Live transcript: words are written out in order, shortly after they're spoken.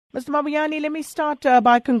Mr. Mabuyane, let me start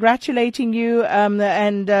by congratulating you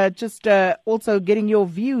and just also getting your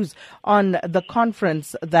views on the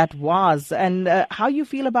conference that was and how you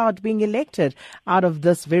feel about being elected out of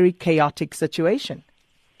this very chaotic situation.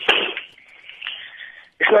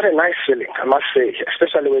 It's not a nice feeling, I must say,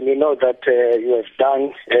 especially when you know that you have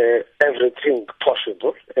done everything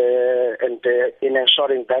possible and in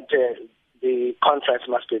ensuring that the conference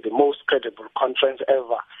must be the most credible conference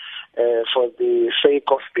ever. For the sake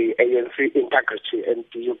of the ANC integrity, and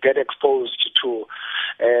you get exposed to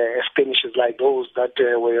skirmishes like those that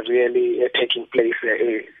were really taking place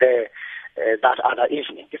that other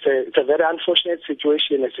evening. It's a very unfortunate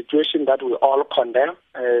situation, a situation that we all condemn,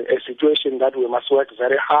 a situation that we must work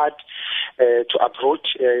very hard to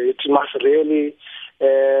approach. It must really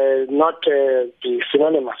not be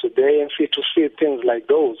synonymous with the ANC to see things like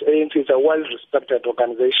those. ANC is a well-respected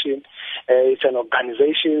organization. It's an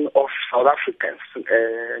organization of South Africans,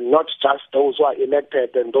 not just those who are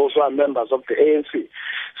elected and those who are members of the ANC.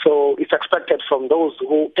 So it's expected from those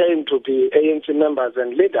who claim to be ANC members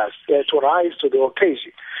and leaders to rise to the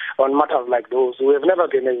occasion on matters like those. We have never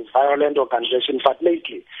been a violent organization, but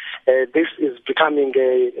lately this is becoming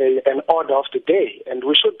an order of the day, and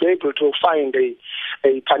we should be able to find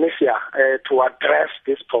a panacea to address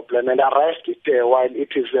this problem and arrest it while it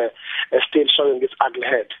is still showing its ugly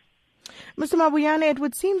head. Mr. Mabuyane, it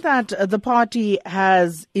would seem that the party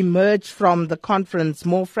has emerged from the conference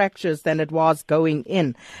more fractious than it was going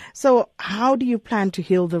in. So how do you plan to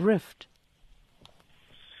heal the rift?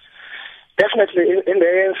 Definitely, in the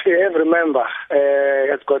ANC, every member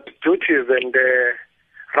has got duties and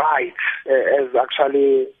rights, as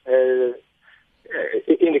actually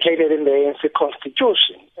indicated in the ANC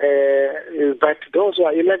constitution. But those who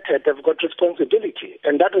are elected have got responsibility,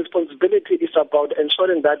 and that responsibility is about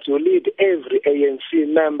ensuring that you lead every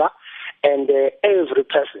ANC member and every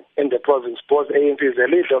person in the province, because ANC is the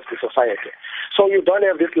leader of the society. So you don't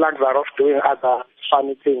have this luxury of doing other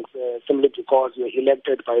funny things simply because you're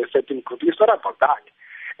elected by a certain group. It's not about that.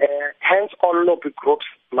 Hence, all lobby groups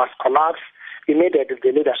must collapse immediately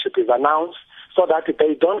the leadership is announced, so that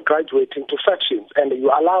they don't graduate into sections, and you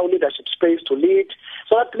allow leadership space to lead,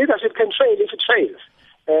 so that leadership can fail if it fails.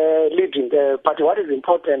 Leading. But what is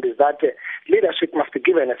important is that leadership must be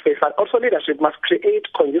given a space, and also leadership must create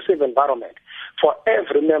conducive environment for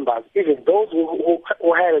every member, even those who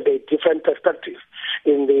held a different perspective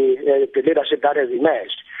in the leadership that has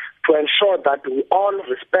emerged, to ensure that we all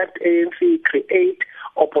respect ANC, create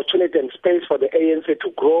opportunity and space for the ANC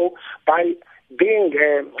to grow by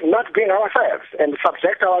not being ourselves and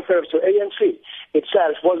subject ourselves to ANC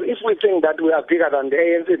itself. Well, if we think that we are bigger than the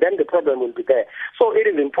ANC, then the problem will be there. So it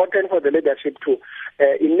is important for the leadership to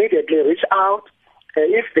immediately reach out.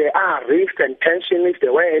 If there are rift and tension, if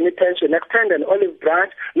there were any tension, extend an olive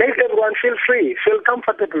branch, make everyone feel free, feel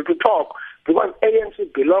comfortable to talk, because ANC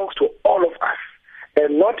belongs to all of us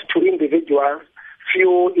and not to individuals,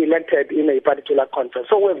 few elected in a particular conference.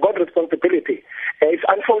 So we've got responsibility. It's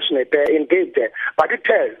unfortunate indeed, but it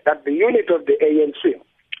tells that the unit of the ANC,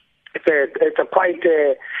 it's a quite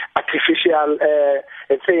artificial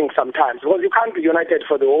thing sometimes, because you can't be united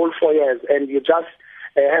for the whole 4 years and you just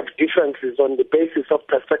have differences on the basis of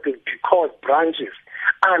perspective because branches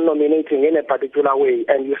are nominating in a particular way,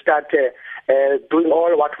 and you start doing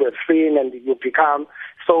all what we've seen, and you become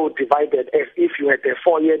so divided as if you had a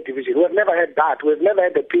 4-year division. We've never had that. We've never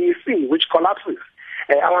had the PEC, which collapses.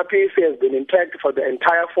 Our PEC has been intact for the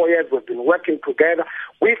entire 4 years. We've been working together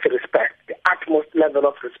with respect, the utmost level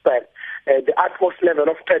of respect, the utmost level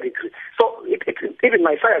of pedigree. So even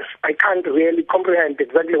myself, I can't really comprehend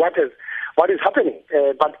exactly what is happening,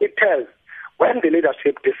 but it tells when the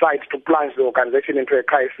leadership decides to plunge the organization into a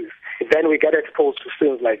crisis, then we get exposed to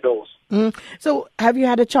things like those. So have you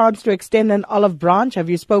had a chance to extend an olive branch? Have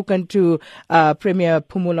you spoken to Premier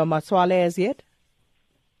Phumulo Masualle as yet?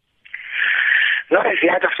 No, as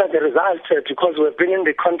yet after the results, because we've been in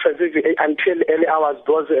the conference until early hours,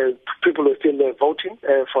 those people were still voting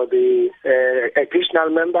for the additional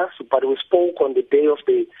members, but we spoke on the day of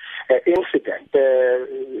the incident.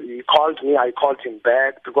 He called me, I called him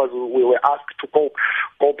back, because we were asked to go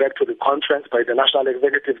back to the conference by the National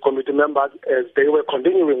Executive Committee members as they were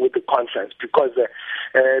continuing with the conference, because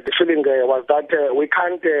the feeling was that we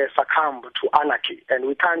can't succumb to anarchy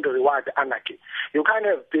and we can't reward anarchy. You can't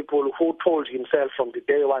have people who told himself from the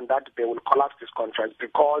day one that they will collapse this conference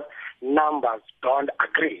because numbers don't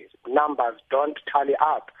agree, numbers don't tally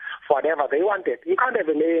up for whatever they wanted. You can't have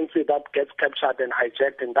an ANC that gets captured and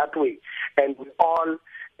hijacked in that way, and we all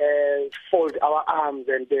fold our arms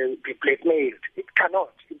and be blackmailed. It cannot,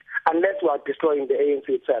 unless we are destroying the ANC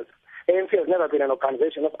itself. ANC has never been an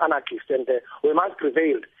organization of anarchists, and we must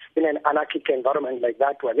prevail in an anarchic environment like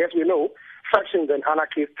that one. As we know, factions and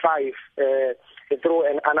anarchists thrive through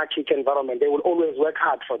an anarchic environment. They will always work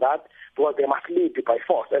hard for that because they must lead by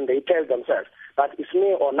force, and they tell themselves that it's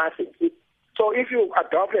me or nothing. So if you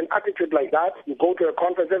adopt an attitude like that, you go to a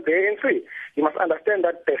conference of the ANC, you must understand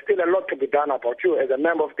that there's still a lot to be done about you as a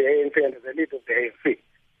member of the ANC and as a leader of the ANC.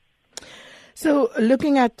 So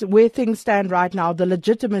looking at where things stand right now, the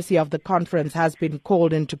legitimacy of the conference has been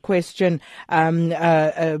called into question.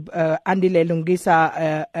 Andile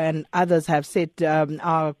Lungisa and others have said,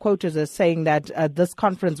 our quotas are saying that this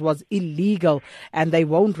conference was illegal and they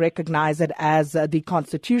won't recognize it as the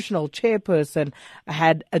constitutional chairperson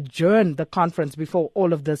had adjourned the conference before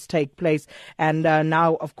all of this take place. And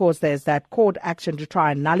now, of course, there's that court action to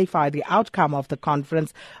try and nullify the outcome of the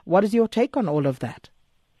conference. What is your take on all of that?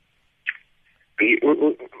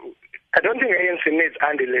 I don't think ANC needs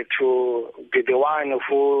Andile to be the one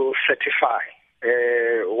who certify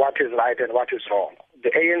what is right and what is wrong. The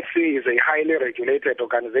ANC is a highly regulated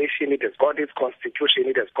organization. It has got its constitution.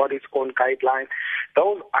 It has got its own guidelines.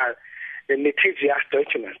 Those are the litigious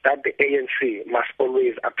documents that the ANC must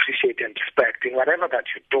always appreciate and respect in whatever that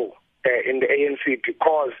you do in the ANC,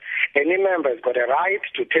 because any member has got a right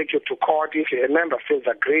to take you to court if a member feels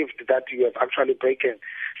aggrieved that you have actually broken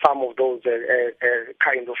some of those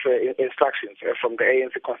kind of instructions from the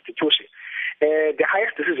ANC constitution. The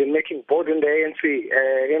highest decision-making board in the ANC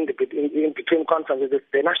in between conferences is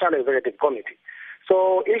the National Executive Committee.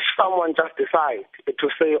 So if someone just decides to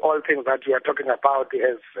say all things that we are talking about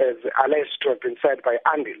as alleged to have been said by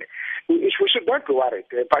Andile, we should not be worried,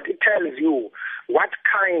 but it tells you what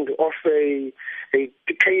kind of a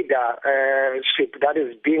dictatorship that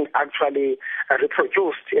is being actually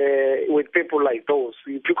reproduced with people like those,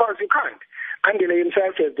 because you can't. Andile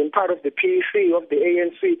himself has been part of the PEC of the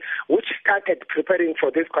ANC, which started preparing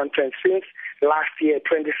for this conference since last year,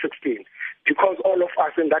 2016. Because all of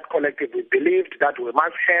us in that collective, we believed that we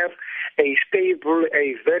must have a stable,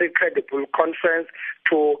 a very credible conference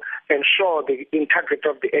to ensure the integrity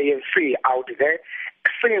of the ANC out there.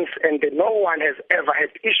 And no one has ever had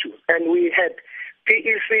issues. And we had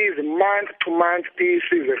PECs, month-to-month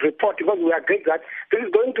PECs report, because we agreed that this is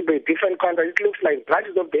going to be a different conference. It looks like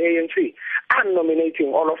branches of the ANC are nominating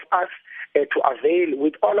all of us to avail,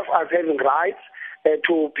 with all of us having rights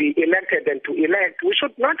to be elected and to elect. We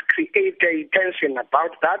should not create a tension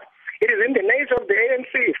about that. It is in the nature of the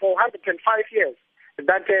ANC for 105 years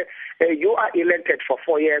that you are elected for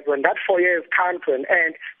 4 years. When that 4 years come to an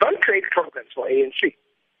end, don't create problems for ANC.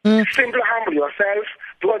 Simply humble yourself,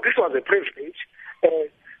 because this was a privilege.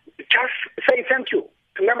 Just say thank you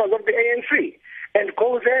to members of the ANC and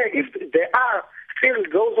go there. If there are still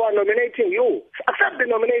those who are nominating you, accept the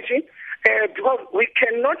nomination. Because we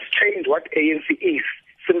cannot change what ANC is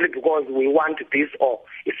simply because we want this or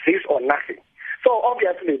it's this or nothing. So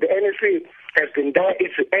obviously the ANC has been there.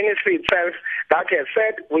 It's the ANC itself that has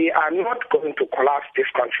said we are not going to collapse this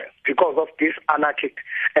conference because of this anarchic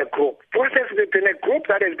group. Because there's been a group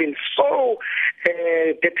that has been so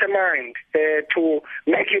determined to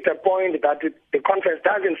make it a point that the conference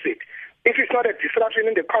doesn't sit. If it's not a disruption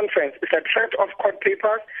in the conference, it's a threat of court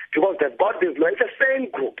papers because they've got this law. It's the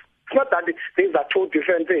same group. It's not that these are two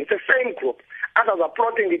different things. It's the same group. Others are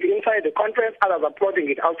plotting it inside the conference, others are plotting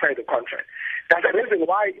it outside the conference. That's the reason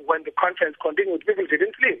why when the conference continued, people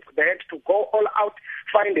didn't sleep. They had to go all out,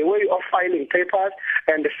 find a way of filing papers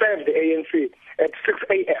and serve the ANC at 6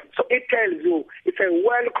 a.m. So it tells you it's a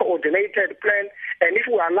well-coordinated plan, and if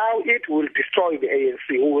we allow it, we'll destroy the ANC.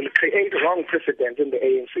 We will create wrong precedent in the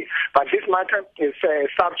ANC. But this matter is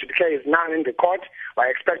subject case now in the court. We're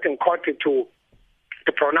expecting court to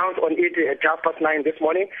pronounce on it at 9:30 this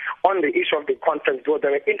morning on the issue of the conference, because they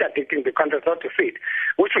were interdicting the conference not to sit,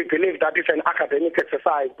 which we believe that is an academic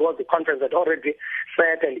exercise, because the conference had already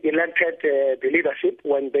set and elected the leadership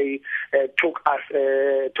when they took us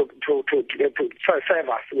to serve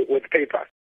us with papers.